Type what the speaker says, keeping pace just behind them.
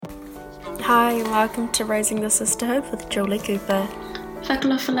Hi and welcome to Raising the Sisterhood with Julie Cooper.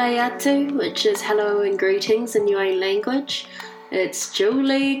 Whakalawhalai atu, which is hello and greetings in your own language. It's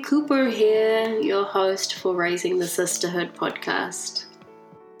Julie Cooper here, your host for Raising the Sisterhood podcast.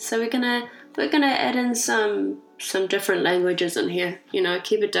 So we're gonna add in some different languages in here,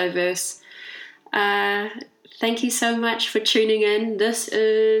 keep it diverse. Thank you so much for tuning in. This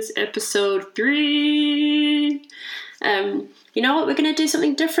is episode 3. You know what? We're going to do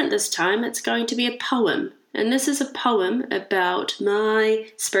something different this time. It's going to be a poem. And this is a poem about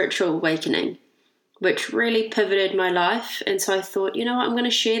my spiritual awakening, which really pivoted my life. And so I thought, you know what? I'm going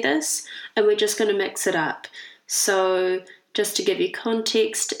to share this and we're just going to mix it up. So just to give you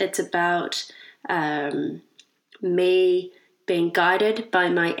context, it's about me being guided by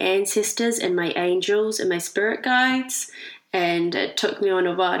my ancestors and my angels and my spirit guides. And it took me on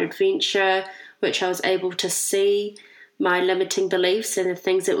a wild adventure, which I was able to see my limiting beliefs and the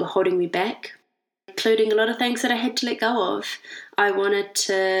things that were holding me back, including a lot of things that I had to let go of. I wanted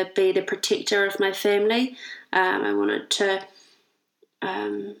to be the protector of my family. I wanted to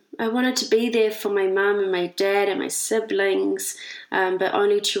be there for my mum and my dad and my siblings, but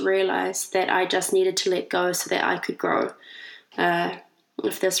only to realise that I just needed to let go so that I could grow.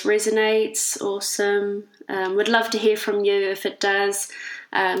 If this resonates, awesome. Would love to hear from you if it does.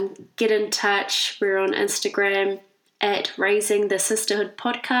 Get in touch. We're on Instagram at Raising the Sisterhood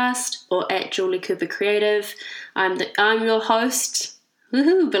Podcast or at Julie Cooper Creative. I'm your host.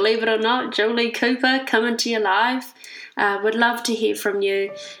 Woohoo, believe it or not, Julie Cooper coming to you live. Would love to hear from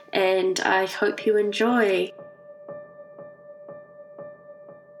you and I hope you enjoy.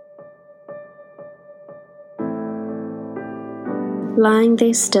 Lying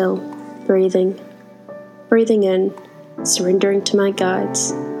there still, breathing in, surrendering to my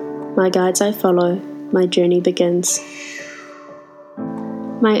guides. My guides I follow, my journey begins.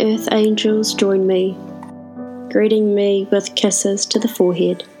 My earth angels join me, greeting me with kisses to the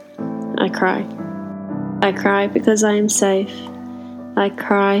forehead. I cry. I cry because I am safe. I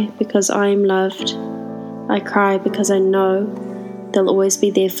cry because I am loved. I cry because I know they'll always be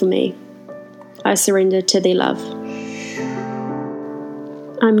there for me. I surrender to their love.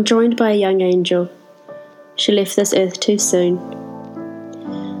 I'm joined by a young angel. She left this earth too soon.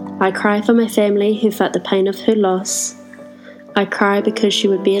 I cry for my family who felt the pain of her loss. I cry because she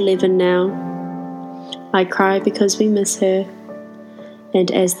would be 11 now. I cry because we miss her.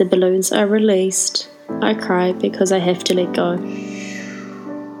 And as the balloons are released, I cry because I have to let go.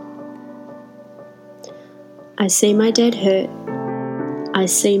 I see my dad hurt. I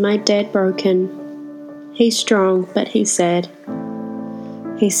see my dad broken. He's strong, but he's sad.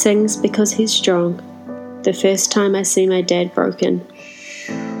 He sings because he's strong. The first time I see my dad broken.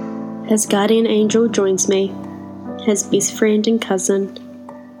 His guardian angel joins me, his best friend and cousin.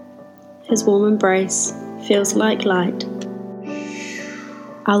 His warm embrace feels like light.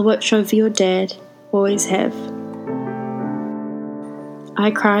 I'll watch over your dad, always have.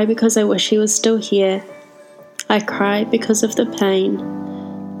 I cry because I wish he was still here. I cry because of the pain.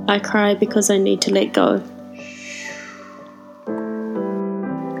 I cry because I need to let go.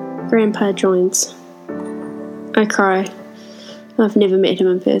 Grandpa joins. I cry. I've never met him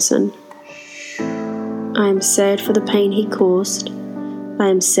in person. I am sad for the pain he caused. I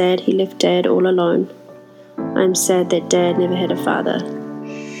am sad he left Dad all alone. I am sad that Dad never had a father.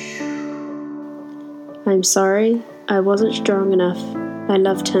 I am sorry I wasn't strong enough. I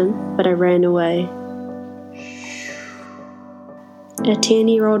loved him, but I ran away. A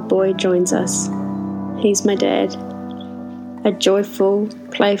 10-year-old boy joins us. He's my dad. A joyful,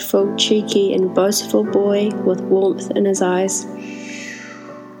 playful, cheeky and boastful boy with warmth in his eyes.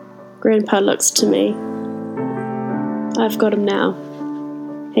 Grandpa looks to me. I've got him now.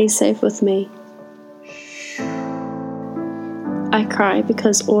 He's safe with me. I cry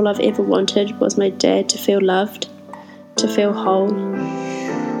because all I've ever wanted was my dad to feel loved, to feel whole.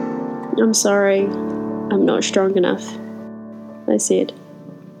 I'm sorry, I'm not strong enough, I said.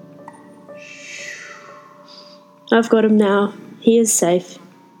 I've got him now. He is safe.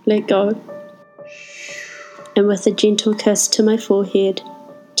 Let go. And with a gentle kiss to my forehead,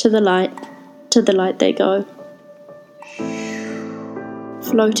 to the light they go.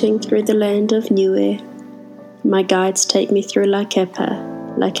 Floating through the land of Niue, my guides take me through Laikapa.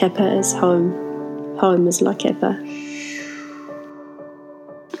 Laikapa is home. Home is Laikapa.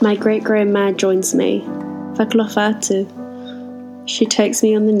 My great-grandma joins me. Whakalawhatu. She takes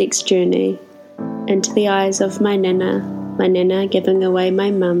me on the next journey, into the eyes of my nana giving away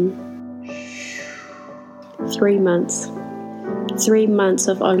my mum. 3 months. 3 months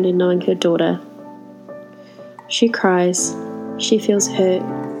of only knowing her daughter. She cries. She feels hurt.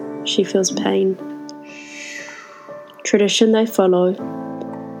 She feels pain. Tradition they follow,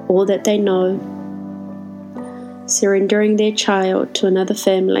 all that they know, surrendering their child to another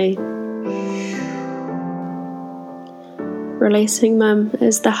family. Releasing Mum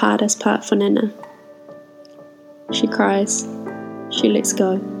is the hardest part for Nana. She cries. She lets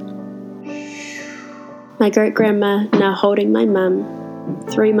go. My great-grandma now holding my mum,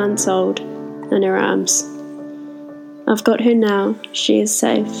 3 months old, in her arms. I've got her now. She is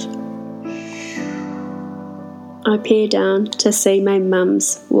safe. I peer down to see my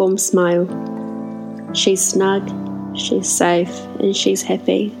mum's warm smile. She's snug, she's safe, and she's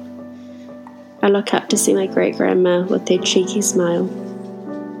happy. I look up to see my great-grandma with her cheeky smile.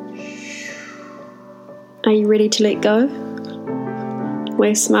 Are you ready to let go?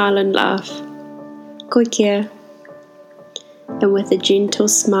 We smile and laugh. Koe kia. And with a gentle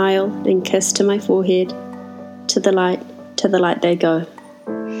smile and kiss to my forehead, to the light they go.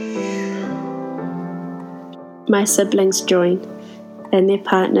 My siblings join, and their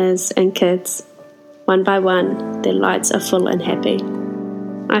partners and kids. One by one, their lights are full and happy.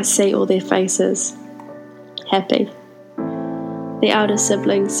 I see all their faces. Happy. The elder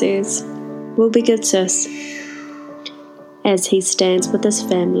sibling says, "We'll be good, sis," as he stands with his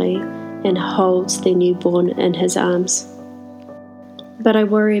family and holds their newborn in his arms. But I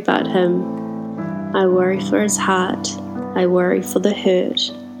worry about him. I worry for his heart. I worry for the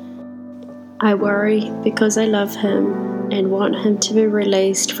hurt. I worry because I love him and want him to be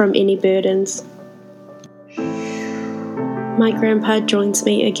released from any burdens. My grandpa joins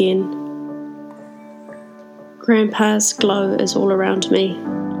me again. Grandpa's glow is all around me.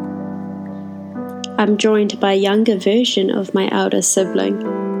 I'm joined by a younger version of my elder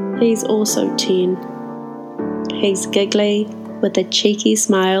sibling. He's also 10. He's giggly, with a cheeky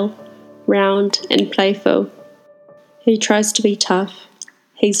smile, round and playful. He tries to be tough.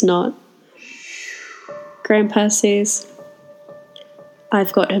 He's not. Grandpa says,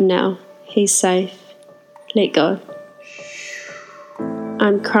 "I've got him now. He's safe. Let go."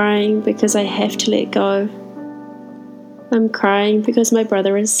 I'm crying because I have to let go. I'm crying because my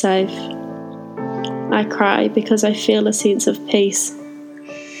brother is safe. I cry because I feel a sense of peace.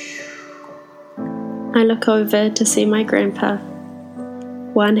 I look over to see my grandpa,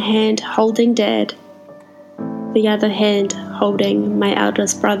 one hand holding Dad, the other hand holding my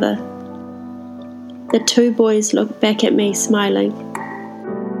eldest brother. The two boys look back at me smiling.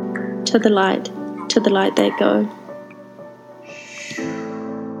 To the light they go.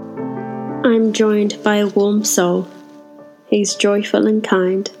 I'm joined by a warm soul. He's joyful and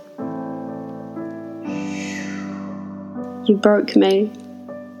kind. You broke me.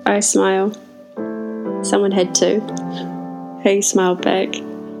 I smile. Someone had to. He smiled back.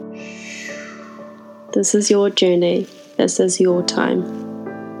 This is your journey. This is your time.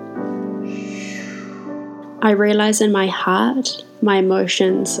 I realize in my heart, my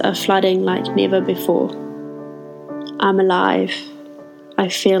emotions are flooding like never before. I'm alive. I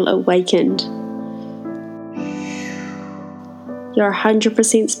feel awakened. You're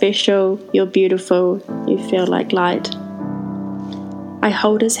 100% special. You're beautiful. You feel like light. I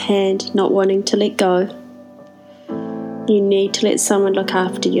hold his hand, not wanting to let go. You need to let someone look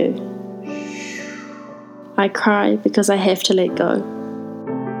after you. I cry because I have to let go.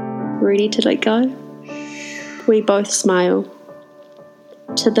 Ready to let go? We both smile.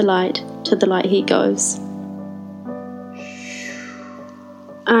 To the light he goes.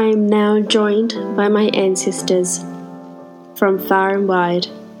 I am now joined by my ancestors from far and wide,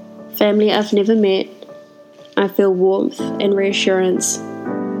 family I've never met. I feel warmth and reassurance.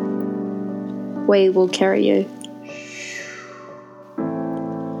 We will carry you.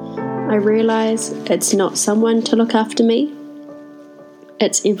 I realize it's not someone to look after me.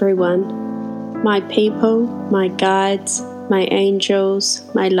 It's everyone. My people, my guides, my angels,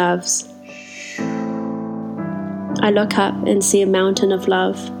 my loves. I look up and see a mountain of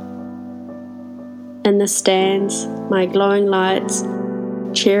love. In the stands, my glowing lights,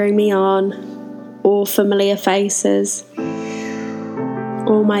 cheering me on, all familiar faces,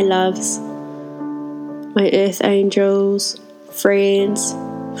 all my loves, my earth angels, friends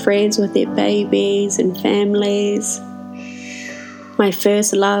with their babies and families, my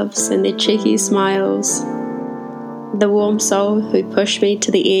first loves and their cheeky smiles, the warm soul who pushed me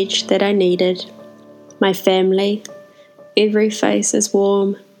to the edge that I needed, my family. Every face is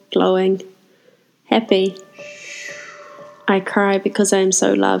warm, glowing, happy. I cry because I am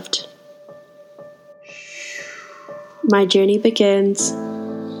so loved. My journey begins.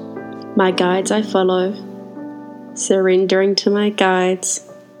 My guides I follow, surrendering to my guides,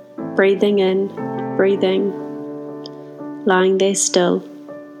 breathing in, breathing, lying there still,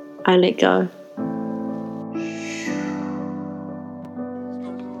 I let go.